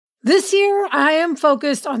This year, I am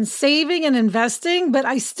focused on saving and investing, but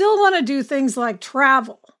I still want to do things like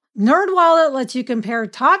travel. NerdWallet lets you compare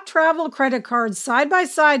top travel credit cards side by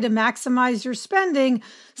side to maximize your spending,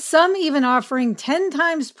 some even offering 10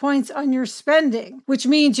 times points on your spending, which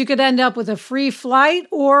means you could end up with a free flight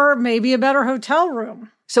or maybe a better hotel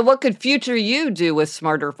room. So what could future you do with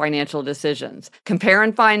smarter financial decisions? Compare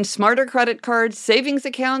and find smarter credit cards, savings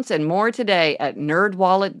accounts, and more today at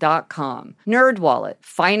nerdwallet.com. NerdWallet,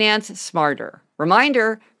 finance smarter.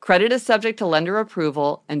 Reminder, credit is subject to lender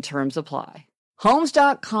approval and terms apply.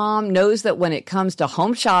 Homes.com knows that when it comes to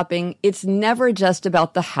home shopping, it's never just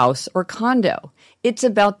about the house or condo. It's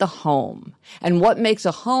about the home. And what makes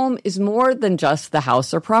a home is more than just the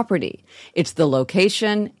house or property. It's the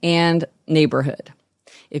location and neighborhood.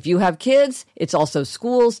 If you have kids, it's also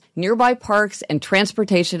schools, nearby parks, and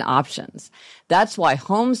transportation options. That's why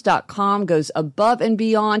Homes.com goes above and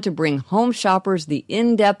beyond to bring home shoppers the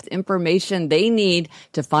in-depth information they need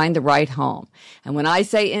to find the right home. And when I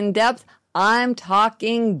say in-depth, I'm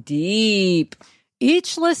talking deep.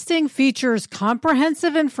 Each listing features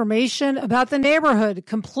comprehensive information about the neighborhood,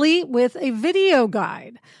 complete with a video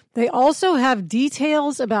guide. They also have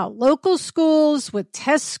details about local schools with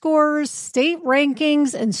test scores, state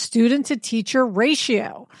rankings, and student-to-teacher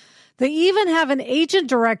ratio. They even have an agent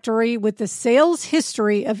directory with the sales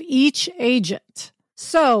history of each agent.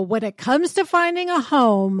 So when it comes to finding a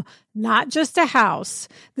home, not just a house,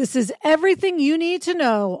 this is everything you need to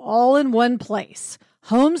know all in one place.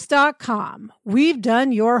 Homes.com. We've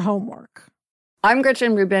done your homework. I'm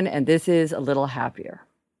Gretchen Rubin, and this is A Little Happier.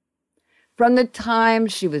 From the time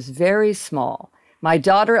she was very small, my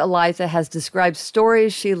daughter Eliza has described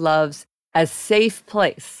stories she loves as safe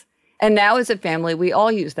place. And now as a family, we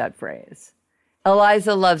all use that phrase.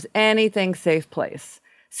 Eliza loves anything safe place.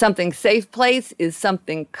 Something safe place is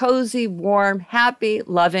something cozy, warm, happy,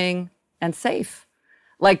 loving, and safe.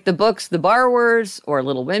 Like the books The Borrowers or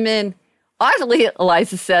Little Women. Oddly,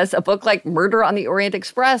 Eliza says a book like Murder on the Orient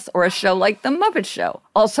Express or a show like The Muppet Show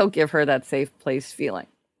also give her that safe place feeling.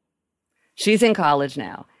 She's in college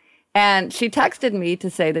now, and she texted me to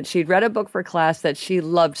say that she'd read a book for class that she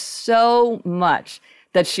loved so much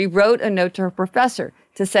that she wrote a note to her professor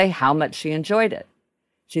to say how much she enjoyed it.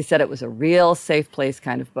 She said it was a real safe place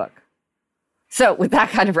kind of book. So with that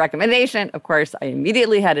kind of recommendation, of course, I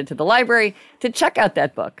immediately headed to the library to check out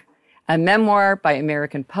that book, a memoir by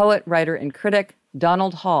American poet, writer, and critic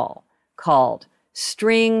Donald Hall called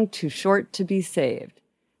String Too Short to Be Saved,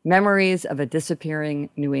 Memories of a Disappearing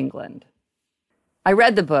New England. I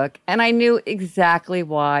read the book, and I knew exactly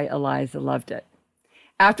why Eliza loved it.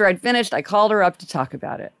 After I'd finished, I called her up to talk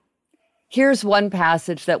about it. Here's one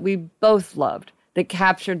passage that we both loved that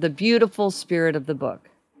captured the beautiful spirit of the book.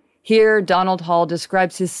 Here, Donald Hall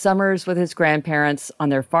describes his summers with his grandparents on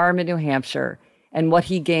their farm in New Hampshire and what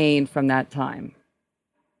he gained from that time.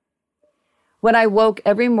 When I woke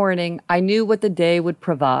every morning, I knew what the day would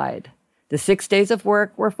provide. The 6 days of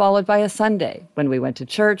work were followed by a Sunday when we went to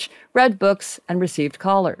church, read books, and received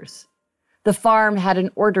callers. The farm had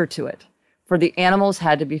an order to it, for the animals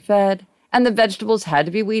had to be fed, and the vegetables had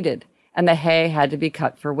to be weeded, and the hay had to be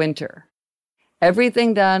cut for winter.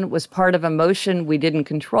 Everything done was part of a motion we didn't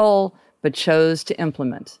control, but chose to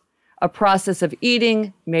implement, a process of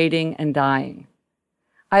eating, mating, and dying.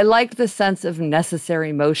 I liked the sense of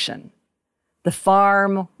necessary motion. The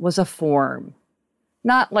farm was a form.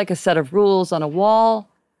 Not like a set of rules on a wall,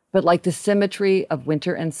 but like the symmetry of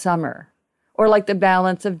winter and summer, or like the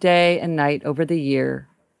balance of day and night over the year,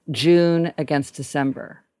 June against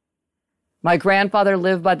December. My grandfather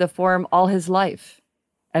lived by the farm all his life,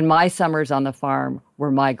 and my summers on the farm were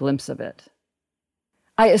my glimpse of it.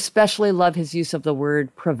 I especially love his use of the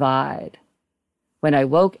word provide. When I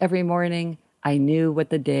woke every morning, I knew what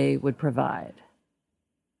the day would provide.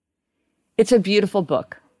 It's a beautiful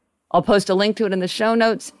book. I'll post a link to it in the show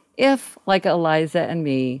notes if, like Eliza and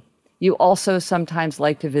me, you also sometimes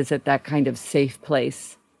like to visit that kind of safe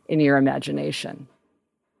place in your imagination.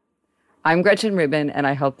 I'm Gretchen Rubin, and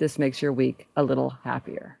I hope this makes your week a little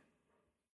happier.